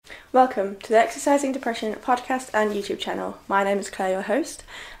Welcome to the Exercising Depression podcast and YouTube channel. My name is Claire, your host,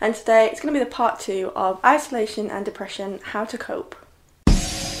 and today it's going to be the part 2 of Isolation and Depression, How to Cope.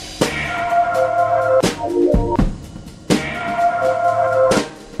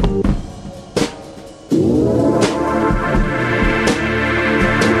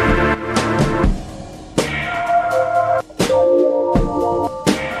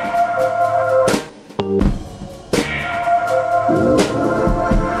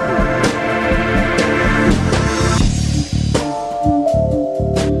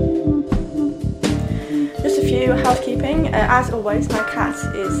 As always, my cat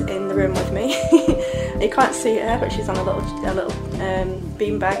is in the room with me. You can't see her, but she's on a little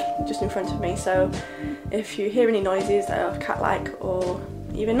beanbag just in front of me, so if you hear any noises that are cat-like or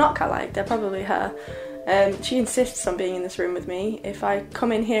even not cat-like, they're probably her. She insists on being in this room with me. If I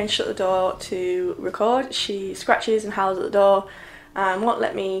come in here and shut the door to record, she scratches and howls at the door and won't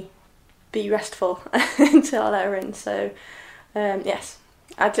let me be restful until I let her in, so yes.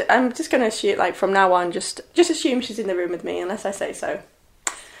 I'm just going to assume, from now on, just assume she's in the room with me, unless I say so.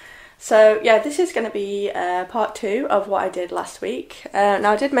 So, yeah, this is going to be part 2 of what I did last week.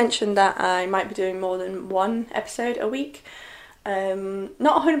 Now, I did mention that I might be doing more than one episode a week. Not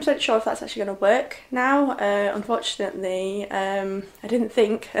 100% sure if that's actually going to work now. Unfortunately, I didn't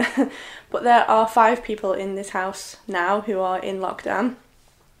think, but there are 5 people in this house now who are in lockdown.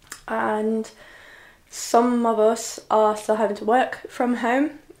 And some of us are still having to work from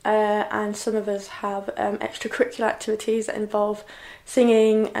home, and some of us have extracurricular activities that involve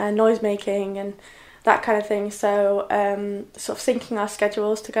singing and noise making and that kind of thing. So sort of syncing our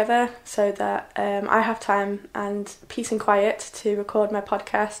schedules together so that I have time and peace and quiet to record my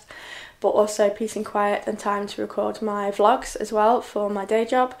podcast, but also peace and quiet and time to record my vlogs as well for my day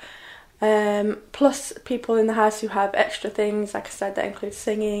job. Plus people in the house who have extra things, like I said, that includes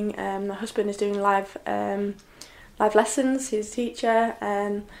singing. My husband is doing live lessons, he's a teacher.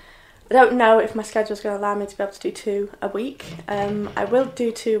 I don't know if my schedule is going to allow me to be able to do 2 a week. I will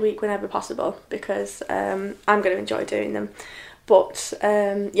do 2 a week whenever possible because I'm going to enjoy doing them. But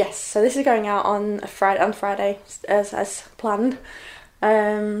yes, so this is going out on Friday as planned.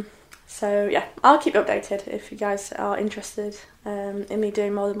 So yeah, I'll keep you updated if you guys are interested in me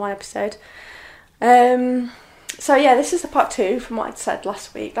doing more than one episode. So yeah, this is the part 2 from what I'd said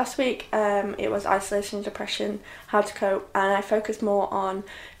last week. Last week it was isolation and depression, how to cope, and I focused more on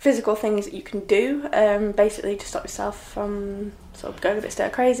physical things that you can do, basically to stop yourself from sort of going a bit stir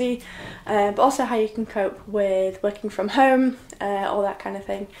crazy, but also how you can cope with working from home, all that kind of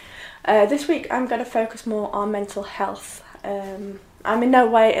thing. This week I'm going to focus more on mental health. I'm in no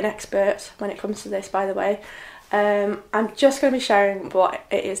way an expert when it comes to this, by the way. I'm just going to be sharing what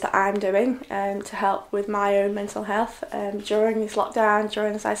it is that I'm doing to help with my own mental health during this lockdown,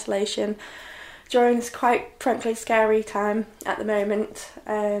 during this isolation, during this quite frankly scary time at the moment.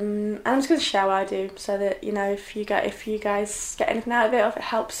 And I'm just going to share what I do so that, you know, if you guys get anything out of it or if it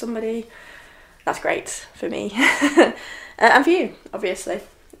helps somebody, that's great for me and for you, obviously.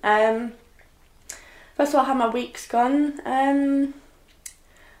 First of all, how my week's gone.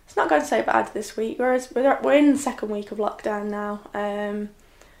 It's not going so bad this week. We're in the second week of lockdown now,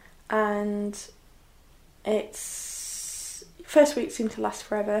 and first week seemed to last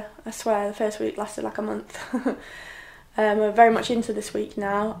forever. I swear, the first week lasted like a month. We're very much into this week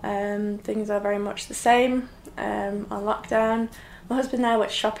now. Things are very much the same on lockdown. My husband and I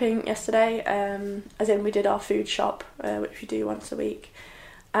went shopping yesterday, as in we did our food shop, which we do once a week.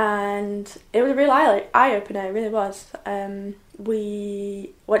 And it was a real eye-opener, it really was.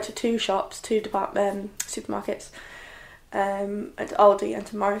 We went to 2 shops, 2 supermarkets, at Aldi and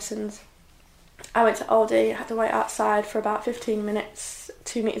to Morrison's. I went to Aldi, had to wait outside for about 15 minutes,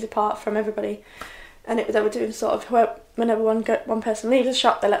 2 metres apart from everybody. And they were doing sort of, whenever one person leaves a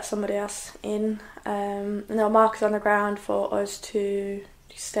shop, they let somebody else in. And there were markers on the ground for us to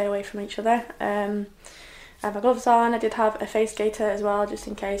stay away from each other. I had my gloves on. I did have a face gaiter as well, just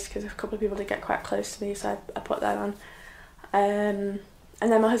in case, because a couple of people did get quite close to me, so I put that on. And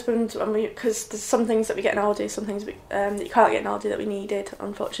then my husband, because there's some things that we get in Aldi, some things that you can't get in Aldi that we needed,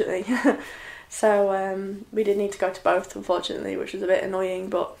 unfortunately. So we did need to go to both, unfortunately, which was a bit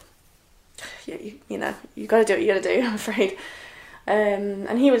annoying, but you know, you got to do what you got to do, I'm afraid.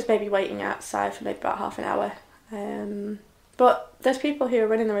 And he was maybe waiting outside for maybe about half an hour. But there's people who are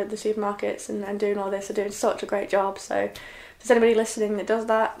running the supermarkets and doing all this, are doing such a great job. So if there's anybody listening that does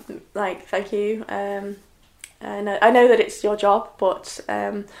that, thank you. And I know that it's your job, but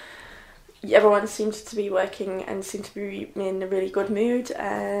everyone seems to be working and seem to be in a really good mood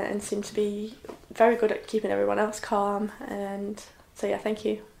and seem to be very good at keeping everyone else calm. And so yeah, thank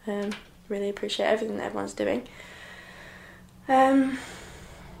you. Really appreciate everything that everyone's doing. And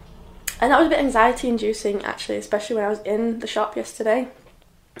that was a bit anxiety inducing actually, especially when I was in the shop yesterday.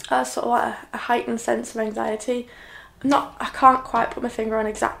 I was sort of like a heightened sense of anxiety. I can't quite put my finger on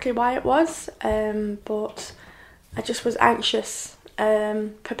exactly why it was, but I just was anxious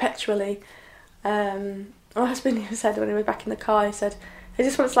perpetually. My husband even said when he was back in the car, he said, "Is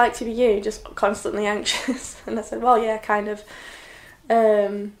this what it's like to be you, just constantly anxious?" And I said, "Well, yeah, kind of."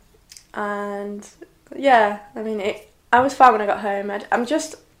 And yeah, I mean, I was fine when I got home. I'm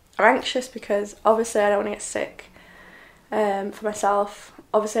anxious because obviously I don't want to get sick for myself.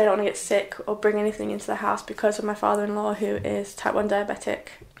 Obviously I don't want to get sick or bring anything into the house because of my father-in-law, who is type 1 diabetic.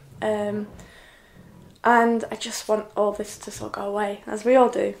 And I just want all this to sort of go away, as we all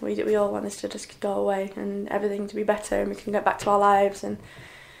do. We all want this to just go away and everything to be better and we can get back to our lives and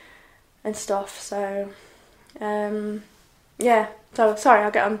stuff. So, yeah. So, sorry,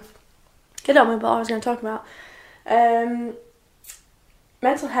 I'll get on with what I was going to talk about.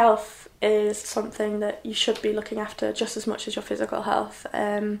 Mental health is something that you should be looking after just as much as your physical health.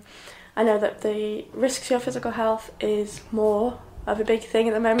 I know that the risks to your physical health is more of a big thing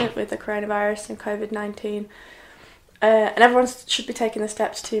at the moment with the coronavirus and COVID-19. And everyone should be taking the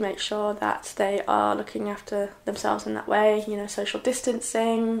steps to make sure that they are looking after themselves in that way. You know, social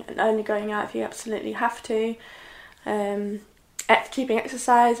distancing and only going out if you absolutely have to. Keeping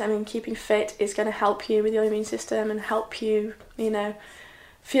exercise, I mean, keeping fit is going to help you with your immune system and help you,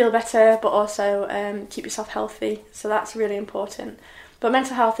 feel better, but also keep yourself healthy. So that's really important. But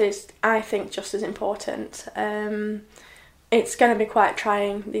mental health is, I think, just as important. It's going to be quite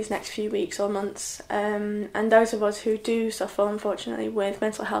trying these next few weeks or months. And those of us who do suffer, unfortunately, with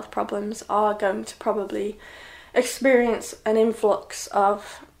mental health problems are going to probably experience an influx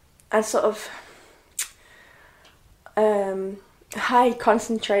of and sort of high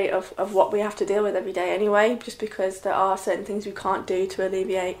concentrate of what we have to deal with every day anyway, just because there are certain things we can't do to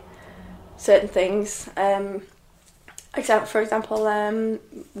alleviate certain things. For example,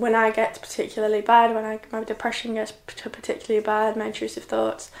 when I get particularly bad, my depression gets particularly bad, my intrusive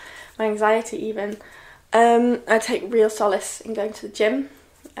thoughts, my anxiety even, I take real solace in going to the gym.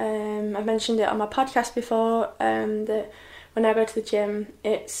 I've mentioned it on my podcast before, that when I go to the gym,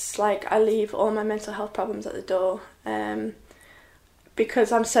 it's like I leave all my mental health problems at the door,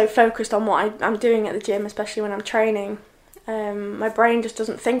 because I'm so focused on what I'm doing at the gym, especially when I'm training. My brain just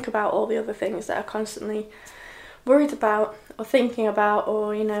doesn't think about all the other things that are constantly worried about or thinking about,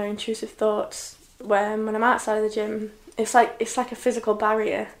 or intrusive thoughts. When I'm outside of the gym, it's like a physical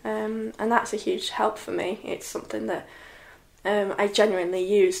barrier, and that's a huge help for me. It's something that I genuinely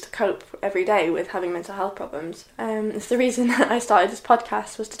use to cope every day with having mental health problems. It's the reason that I started this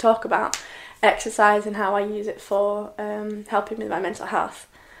podcast, was to talk about exercise and how I use it for helping with my mental health.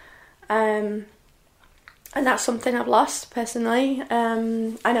 And that's something I've lost personally.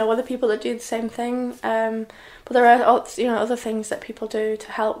 I know other people that do the same thing, but there are other things that people do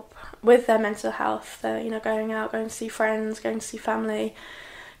to help with their mental health. Going out, going to see friends, going to see family,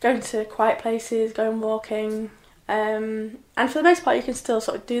 going to quiet places, going walking. And for the most part, you can still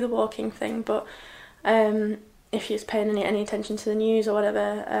sort of do the walking thing, but if you're paying any attention to the news or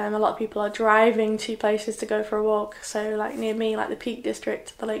whatever, a lot of people are driving to places to go for a walk. So like near me, like the Peak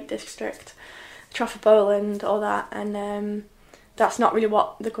District, the Lake District, Trafford Bowland, all that, and that's not really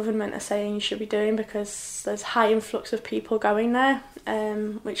what the government are saying you should be doing, because there's high influx of people going there,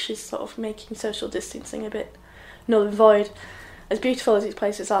 which is sort of making social distancing a bit null and void. As beautiful as these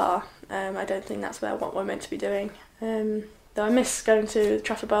places are, I don't think that's what we're meant to be doing. Though I miss going to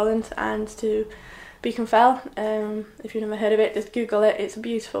Trafford Bowland and to Beacon Fell. If you've never heard of it, just Google it. It's a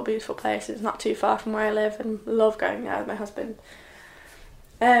beautiful, beautiful place. It's not too far from where I live, and love going there with my husband.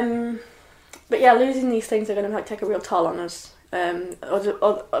 But yeah, losing these things are going to take a real toll on us.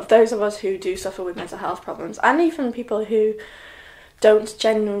 Of those of us who do suffer with mental health problems, and even people who don't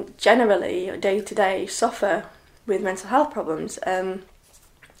generally day to day suffer with mental health problems.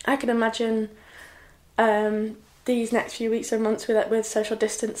 I can imagine these next few weeks or months with social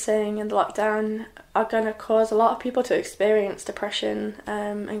distancing and lockdown are going to cause a lot of people to experience depression,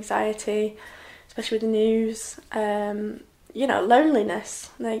 anxiety, especially with the news, loneliness.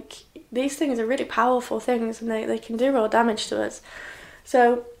 Like, these things are really powerful things, and they can do real damage to us.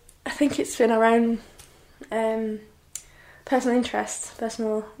 So I think it's in our own personal interest,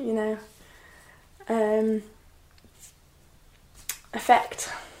 effect.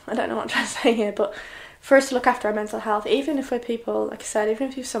 I don't know what I'm trying to say here, but for us to look after our mental health, even if we're people, like I said, even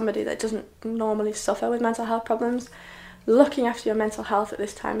if you're somebody that doesn't normally suffer with mental health problems, looking after your mental health at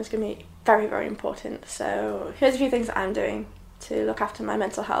this time is going to be very, very important. So here's a few things that I'm doing. to look after my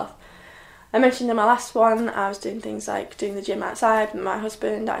mental health. I mentioned in my last one I was doing things like doing the gym outside with my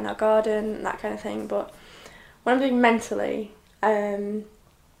husband, out in our garden, and that kind of thing, but what I'm doing mentally,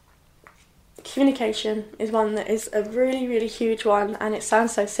 communication is one that is a really, really huge one, and it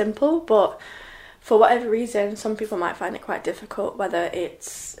sounds so simple, but for whatever reason, some people might find it quite difficult, whether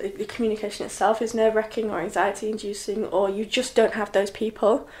it's the communication itself is nerve-wracking or anxiety-inducing, or you just don't have those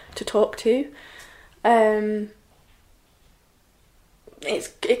people to talk to.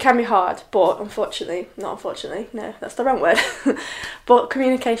 It can be hard, but no, that's the wrong word. But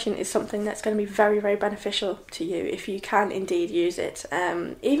communication is something that's going to be very, very beneficial to you if you can indeed use it,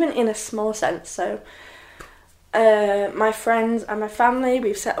 even in a small sense. So my friends and my family,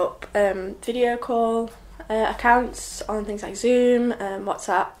 we've set up video call accounts on things like Zoom,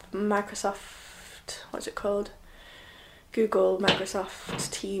 WhatsApp, Microsoft, what's it called? Google, Microsoft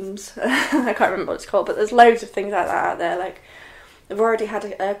Teams. I can't remember what it's called, but there's loads of things like that out there. Like, I've already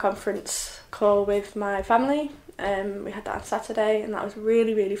had a conference call with my family. We had that on Saturday, and that was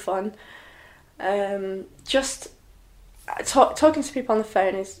really, really fun. Just talking to people on the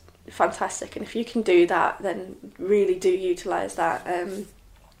phone is fantastic, and if you can do that, then really do utilise that.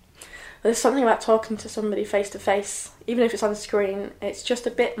 There's something about talking to somebody face to face, even if it's on the screen. It's just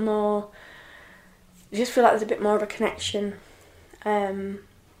a bit more. You just feel like there's a bit more of a connection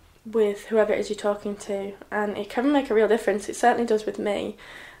with whoever it is you're talking to, and it can make a real difference. It certainly does with me.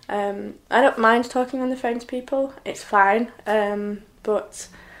 I don't mind talking on the phone to people, it's fine, but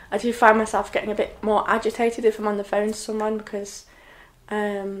I do find myself getting a bit more agitated if I'm on the phone to someone, because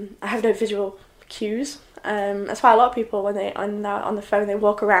I have no visual cues. That's why a lot of people, when they're on the phone, they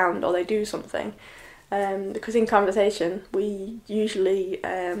walk around or they do something, because in conversation we usually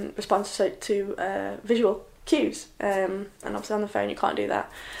respond to visual cues, and obviously on the phone you can't do that.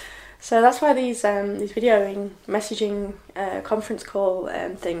 So that's why these videoing, messaging, conference call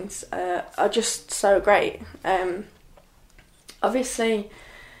things are just so great. Obviously,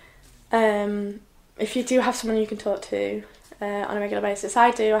 if you do have someone you can talk to on a regular basis,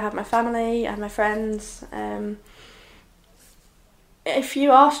 I do. I have my family, I have my friends. If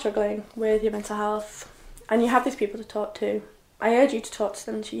you are struggling with your mental health and you have these people to talk to, I urge you to talk to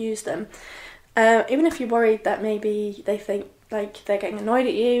them, to use them. Even if you're worried that maybe they think like they're getting annoyed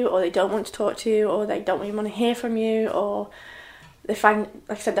at you, or they don't want to talk to you, or they don't really want to hear from you, or they find,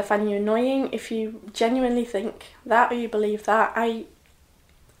 like I said, they're finding you annoying. If you genuinely think that, or you believe that, I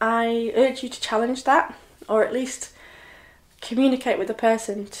urge you to challenge that, or at least communicate with the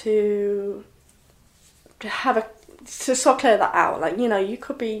person to sort of clear that out. Like, you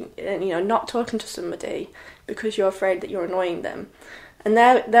could be, not talking to somebody because you're afraid that you're annoying them, and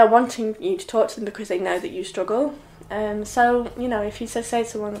they're wanting you to talk to them because they know that you struggle. So, if you say to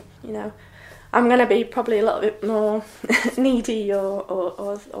someone, I'm going to be probably a little bit more needy or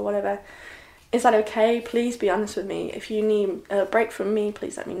whatever, is that okay? Please be honest with me. If you need a break from me,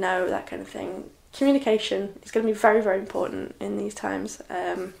 please let me know, that kind of thing. Communication is going to be very, very important in these times.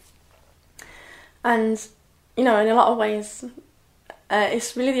 And, in a lot of ways,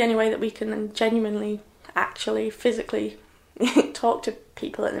 it's really the only way that we can genuinely, actually, physically talk to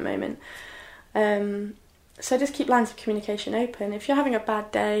people at the moment. So just keep lines of communication open. If you're having a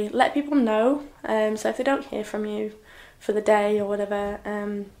bad day, let people know. So if they don't hear from you for the day or whatever,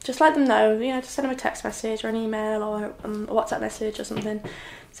 just let them know. Just send them a text message or an email or a WhatsApp message or something,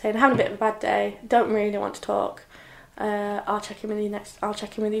 saying, I'm having a bit of a bad day, don't really want to talk. I'll check in with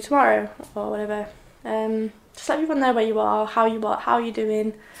you tomorrow or whatever. Just let people know where you are, how you're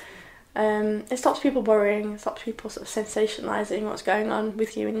doing. It stops people worrying. It stops people sort of sensationalising what's going on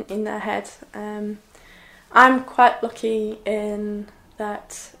with you in their head. I'm quite lucky in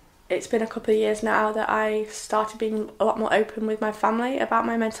that it's been a couple of years now that I started being a lot more open with my family about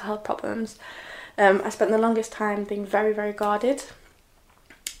my mental health problems. I spent the longest time being very, very guarded,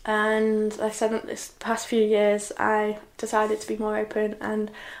 and like I said, this past few years I decided to be more open,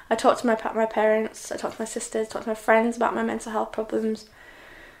 and I talked to my parents, I talked to my sisters, talked to my friends about my mental health problems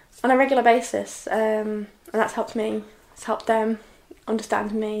on a regular basis, and that's helped me, it's helped them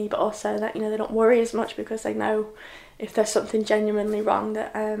understand me, but also that they don't worry as much because they know if there's something genuinely wrong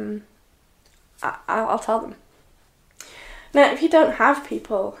that I'll tell them. Now, if you don't have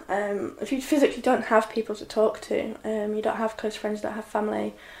people, if you physically don't have people to talk to, you don't have close friends, you don't have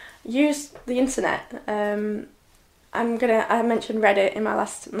family, use the internet. I mentioned Reddit in my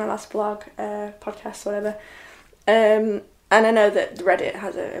last blog, podcast, whatever, and I know that Reddit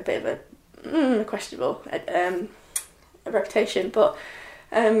has a bit of a questionable reputation, but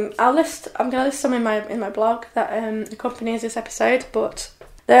I'm going to list some in my blog that accompanies this episode. But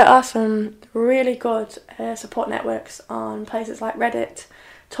There are some really good support networks on places like Reddit,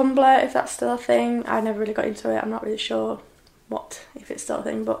 Tumblr, if that's still a thing. I never really got into it. I'm not really sure if it's still a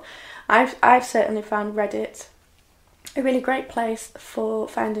thing, but I've certainly found Reddit a really great place for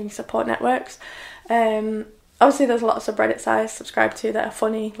finding support networks. Obviously there's a lot of subreddits I subscribe to that are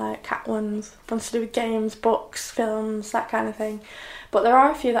funny, like cat ones to do with games, books, films, that kind of thing. But there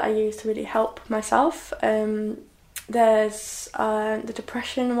are a few that I use to really help myself. There's the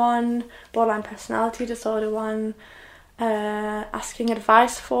depression one, borderline personality disorder one, asking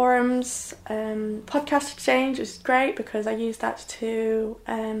advice forums, podcast exchange is great because I use that to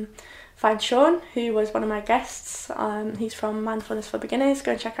find Sean, who was one of my guests. He's from Mindfulness for Beginners.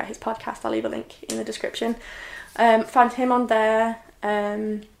 Go and check out his podcast. I'll leave a link in the description. Found him on there.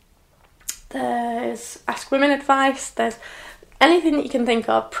 There's Ask Women Advice. There's anything that you can think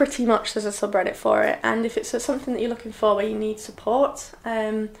of, pretty much there's a subreddit for it. And if it's something that you're looking for where you need support,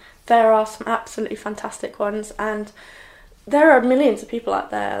 there are some absolutely fantastic ones. And there are millions of people out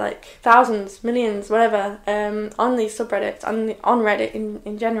there, like thousands, millions, whatever, on these subreddits, on Reddit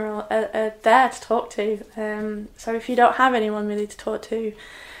in general, are there to talk to. So if you don't have anyone really to talk to,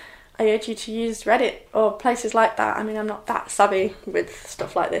 I urge you to use Reddit or places like that. I mean, I'm not that savvy with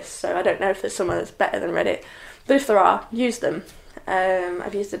stuff like this, so I don't know if there's somewhere that's better than Reddit. But if there are, use them.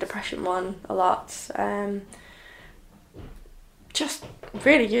 I've used the depression one a lot. Just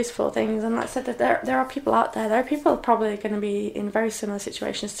really useful things, and like I said, that there are people out there. There are people probably going to be in very similar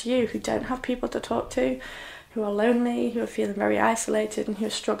situations to you who don't have people to talk to, who are lonely, who are feeling very isolated, and who are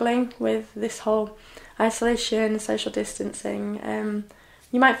struggling with this whole isolation, social distancing.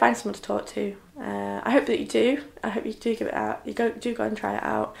 You might find someone to talk to. I hope that you do. I hope you do give it out. You do go and try it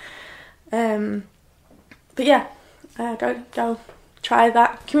out. But yeah, go try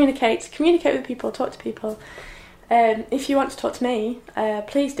that. Communicate with people. Talk to people. If you want to talk to me,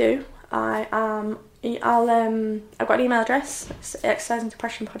 please do. I've got an email address. It's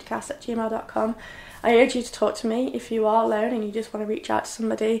exerciseanddepressionpodcast@gmail.com. I urge you to talk to me if you are alone and you just want to reach out to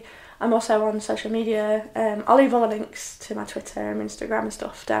somebody. I'm also on social media. I'll leave all the links to my Twitter and Instagram and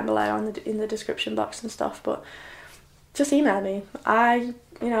stuff down below in the description box and stuff. But just email me. I'm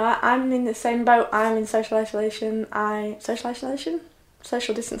in the same boat. I'm in social isolation.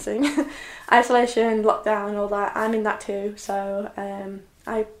 Social distancing, isolation, lockdown, all that. I'm in that too, so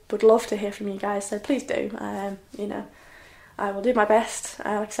I would love to hear from you guys, so please do. I will do my best.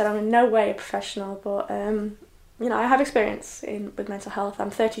 Like I said, I'm in no way a professional, but I have experience with mental health. I'm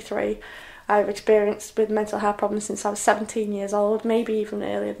 33. I've experienced with mental health problems since I was 17 years old, maybe even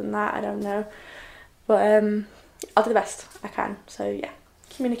earlier than that, I don't know. But I'll do the best I can, so yeah,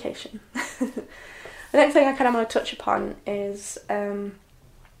 communication. The next thing I kind of want to touch upon is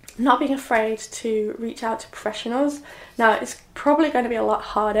not being afraid to reach out to professionals. Now, it's probably going to be a lot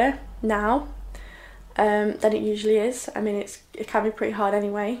harder now than it usually is. I mean, it can be pretty hard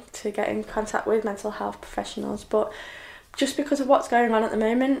anyway to get in contact with mental health professionals, but just because of what's going on at the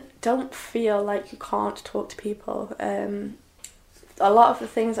moment, don't feel like you can't talk to people. A lot of the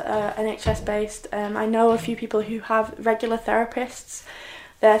things that are NHS based, I know a few people who have regular therapists.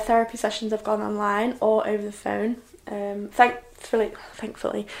 Their therapy sessions have gone online or over the phone. Thankfully,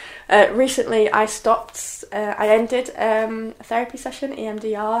 recently I ended a therapy session,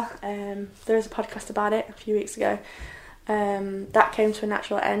 EMDR. There was a podcast about it a few weeks ago. That came to a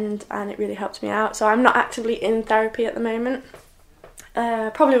natural end and it really helped me out. So I'm not actively in therapy at the moment.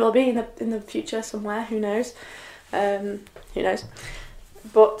 Probably will be in the future somewhere. Who knows?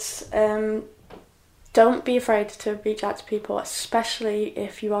 But don't be afraid to reach out to people, especially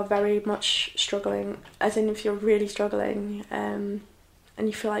if you are very much struggling, as in if you're really struggling and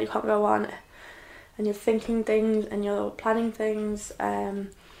you feel like you can't go on and you're thinking things and you're planning things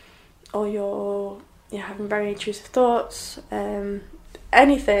or you're having very intrusive thoughts,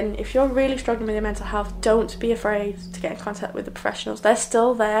 anything. If you're really struggling with your mental health, don't be afraid to get in contact with the professionals. They're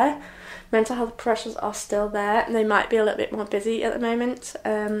still there. Mental health professionals are still there, and they might be a little bit more busy at the moment.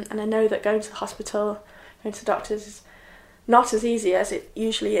 And I know that going to the hospital, going to doctors is not as easy as it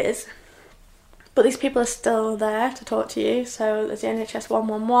usually is. But these people are still there to talk to you. So there's the NHS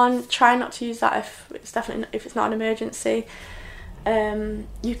 111. Try not to use that if it's not an emergency.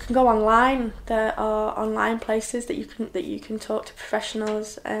 You can go online. There are online places that you can talk to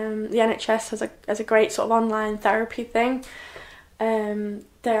professionals. The NHS has a great sort of online therapy thing.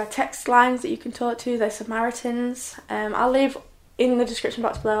 There are text lines that you can talk to. There's Samaritans. I'll leave in the description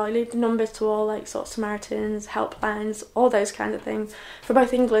box below. I'll leave the numbers to all like sort of Samaritans, helplines, all those kind of things for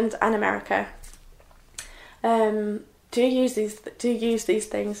both England and America. Do use these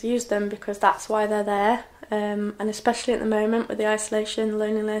things. Use them because that's why they're there. and especially at the moment with the isolation,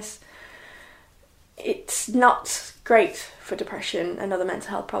 loneliness, it's not great for depression and other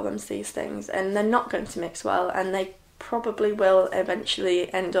mental health problems, these things, and they're not going to mix well, and they probably will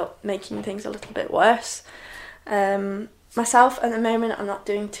eventually end up making things a little bit worse. Myself at the moment, I'm not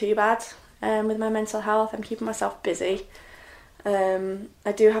doing too bad with my mental health. I'm keeping myself busy.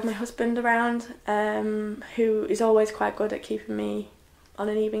 I do have my husband around, who is always quite good at keeping me on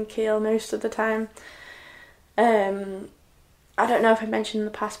an even keel most of the time. I don't know if I mentioned in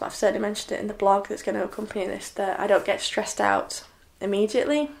the past, but I've certainly mentioned it in the blog that's going to accompany this, that I don't get stressed out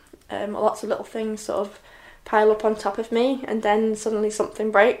immediately. Lots of little things sort of pile up on top of me, and then suddenly something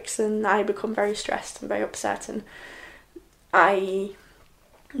breaks and I become very stressed and very upset, and I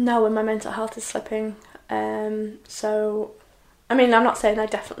know when my mental health is slipping. So, I mean, I'm not saying I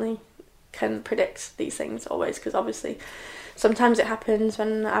definitely can predict these things always, because obviously sometimes it happens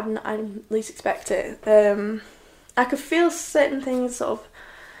when I least expect it. I could feel certain things sort of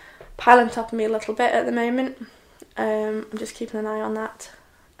pile on top of me a little bit at the moment. I'm just keeping an eye on that.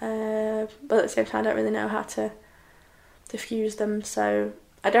 But at the same time, I don't really know how to diffuse them, so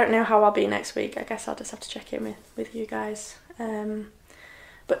I don't know how I'll be next week. I guess I'll just have to check in with you guys.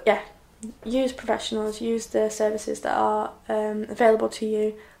 But yeah, use professionals, use the services that are available to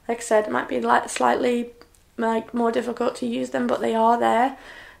you. Like I said, it might be slightly more difficult to use them, but they are there,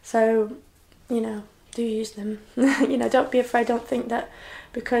 so do use them. Don't be afraid. Don't think that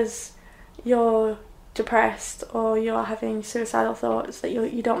because you're depressed or you're having suicidal thoughts that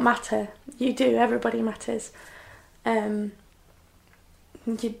you don't matter. You do. Everybody matters. You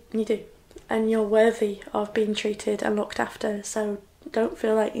do, and you're worthy of being treated and looked after, so don't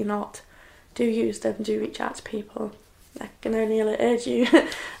feel like you're not. Do use them. Do reach out to people. I can only urge you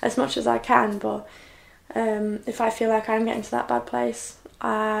as much as I can, but if I feel like I'm getting to that bad place,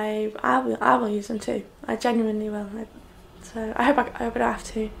 I will use them too. I genuinely will. So I hope I don't have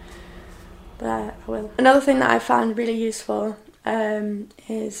to, but I will. Another thing that I found really useful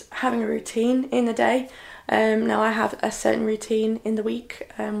is having a routine in the day. Now I have a certain routine in the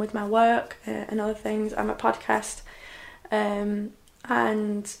week with my work and other things and my podcast,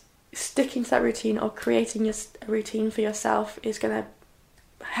 and sticking to that routine or creating a routine for yourself is going to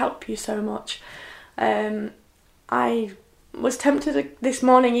help you so much. I was tempted this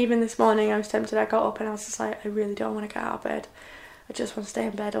morning, I was tempted. I got up and I was just like, I really don't want to get out of bed. I just want to stay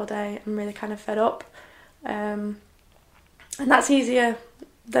in bed all day. I'm really kind of fed up. And that's easier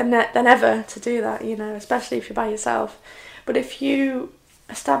than ever to do that, especially if you're by yourself. But if you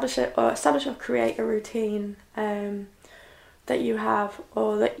establish or create a routine that you have,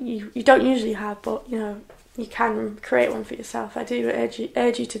 or that you don't usually have, but you can create one for yourself. I do urge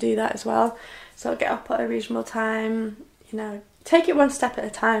you to do that as well. So get up at a reasonable time, take it one step at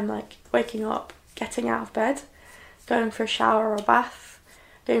a time, like waking up, getting out of bed, going for a shower or a bath,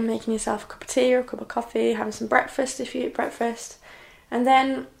 making yourself a cup of tea or a cup of coffee, having some breakfast if you eat breakfast, and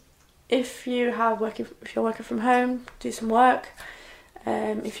then if you're working from home, do some work.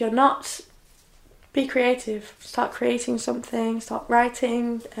 If you're not, be creative. Start creating something. Start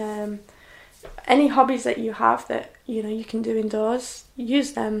writing. Any hobbies that you have that you can do indoors,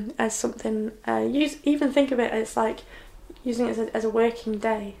 use them as something. Even think of it as like using it as a working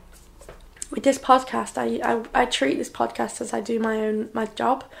day. With this podcast, I treat this podcast as I do my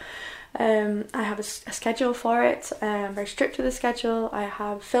job. I have a schedule for it. I'm very strict with the schedule. I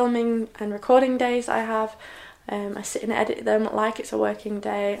have filming and recording days. I sit and edit them like it's a working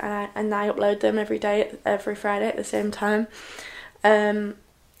day, and I upload them every Friday at the same time.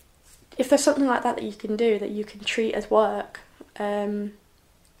 If there's something like that you can do, that you can treat as work, then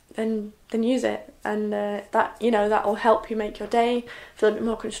use it, and that will help you make your day feel a bit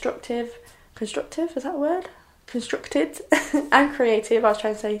more constructive. Constructive, is that a word? Constructed and creative. I was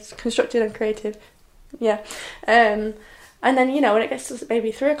trying to say constructed and creative. Yeah. And then when it gets to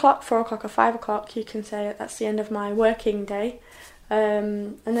maybe 3 o'clock, 4 o'clock, or 5 o'clock, you can say that's the end of my working day.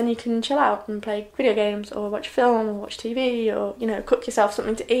 And then you can chill out and play video games or watch film or watch TV or cook yourself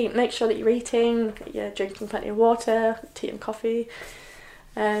something to eat. Make sure that you're eating, you're drinking plenty of water, tea and coffee.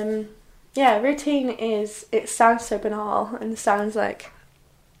 Routine it sounds so banal and sounds like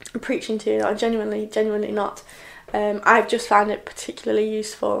I'm preaching to you. I'm genuinely not. I've just found it particularly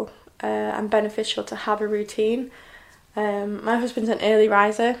useful and beneficial to have a routine. My husband's an early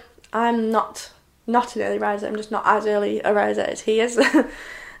riser. I'm not an early riser. I'm just not as early a riser as he is.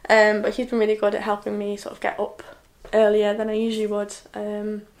 But he's been really good at helping me sort of get up earlier than I usually would,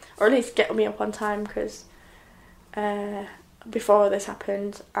 or at least get me up on time, because before this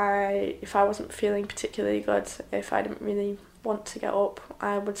happened, if I wasn't feeling particularly good, if I didn't really want to get up,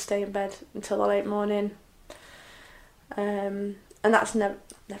 I would stay in bed until the late morning, And that's never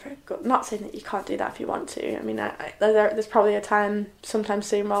good. Not saying that you can't do that if you want to. I mean, there's probably a time sometime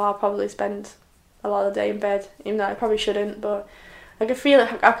soon where I'll probably spend a lot of the day in bed, even though I probably shouldn't, but I can feel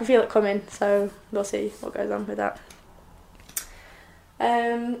it coming, so we'll see what goes on with that.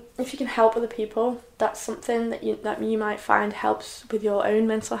 If you can help other people, that's something that you might find helps with your own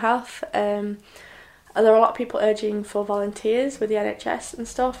mental health. There are a lot of people urging for volunteers with the NHS and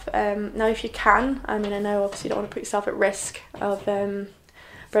stuff. Now, if you can, I mean, I know obviously you don't want to put yourself at risk of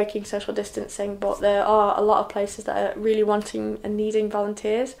breaking social distancing, but there are a lot of places that are really wanting and needing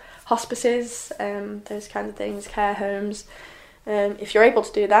volunteers. Hospices, those kind of things, care homes. If you're able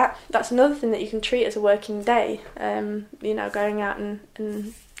to do that, that's another thing that you can treat as a working day. Going out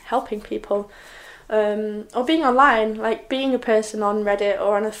and helping people. Or being online, like being a person on Reddit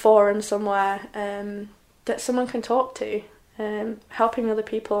or on a forum somewhere that someone can talk to. Helping other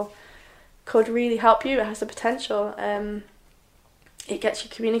people could really help you. It has the potential. It gets you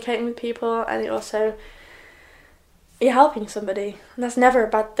communicating with people, and you're helping somebody. And that's never a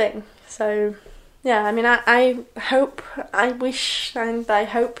bad thing. So, yeah, I mean, I hope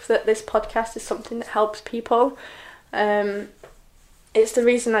that this podcast is something that helps people. It's the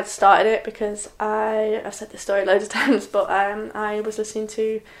reason I started it, because I've said this story loads of times, but I was listening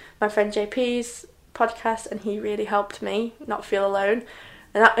to my friend JP's podcast, and he really helped me not feel alone,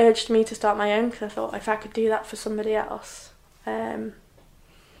 and that urged me to start my own, because I thought if I could do that for somebody else, that'd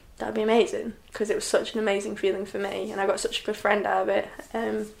be amazing, because it was such an amazing feeling for me, and I got such a good friend out of it.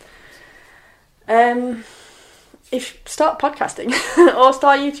 If start podcasting or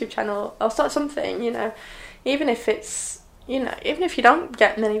start a YouTube channel or start something, even if you don't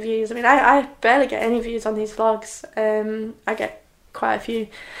get many views. I mean, I barely get any views on these vlogs. I get quite a few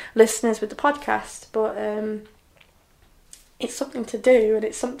listeners with the podcast, but it's something to do, and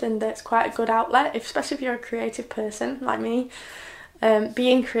it's something that's quite a good outlet, especially if you're a creative person like me.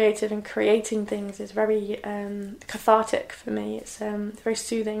 Being creative and creating things is very cathartic for me. It's very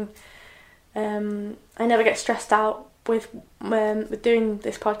soothing. I never get stressed out with doing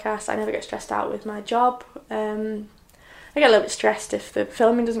this podcast. I never get stressed out with my job. I get a little bit stressed if the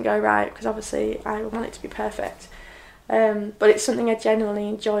filming doesn't go right, because obviously I want it to be perfect. But it's something I genuinely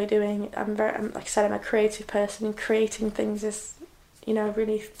enjoy doing. Like I said, I'm a creative person, and creating things is,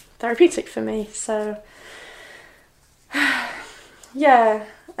 really therapeutic for me. So, yeah.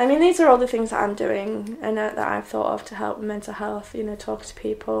 I mean, these are all the things that I'm doing and that I've thought of to help with mental health. Talking to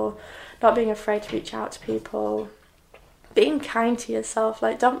people, not being afraid to reach out to people, being kind to yourself.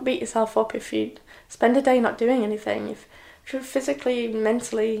 Like, don't beat yourself up if you spend a day not doing anything. If you're physically,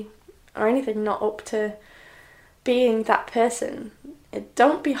 mentally, or anything not up to being that person,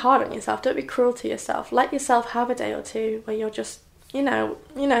 don't be hard on yourself. Don't be cruel to yourself. Let yourself have a day or two where you're just,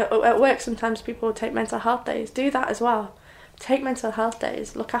 at work sometimes people will take mental health days. Do that as well. Take mental health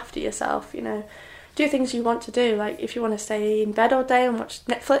days. Look after yourself. Do things you want to do. Like if you want to stay in bed all day and watch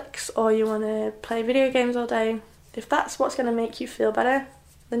Netflix, or you want to play video games all day, if that's what's going to make you feel better,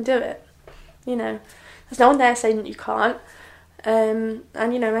 then do it. There's no one there saying that you can't. And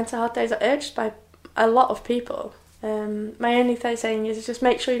mental health days are urged by a lot of people. My only saying is just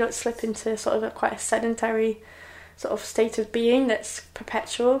make sure you don't slip into sort of quite a sedentary sort of state of being that's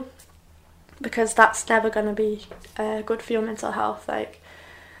perpetual, because that's never going to be good for your mental health. Like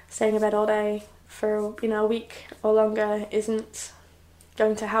staying in bed all day for a week or longer isn't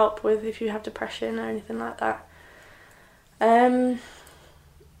going to help with if you have depression or anything like that. Anyway,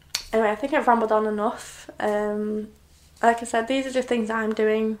 I think I've rambled on enough. Like I said, these are just things I'm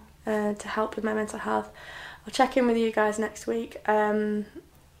doing to help with my mental health. I'll check in with you guys next week.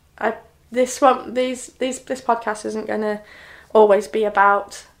 This podcast isn't going to always be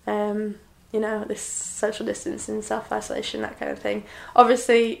about this social distancing, self-isolation, that kind of thing.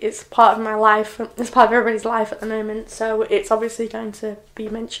 Obviously, it's part of my life. It's part of everybody's life at the moment, so it's obviously going to be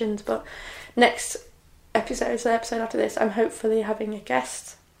mentioned. But next episode, so the episode after this, I'm hopefully having a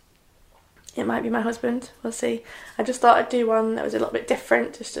guest. It might be my husband, we'll see. I just thought I'd do one that was a little bit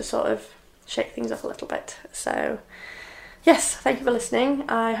different, just to sort of shake things up a little bit. So, yes, thank you for listening.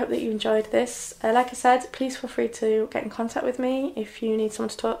 I hope that you enjoyed this. Like I said, please feel free to get in contact with me if you need someone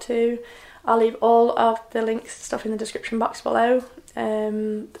to talk to. I'll leave all of the links and stuff in the description box below,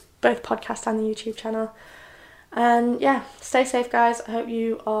 both podcast and the YouTube channel. And yeah, stay safe, guys. I hope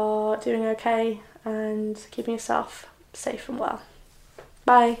you are doing okay and keeping yourself safe and well.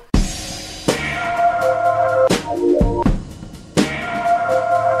 Bye.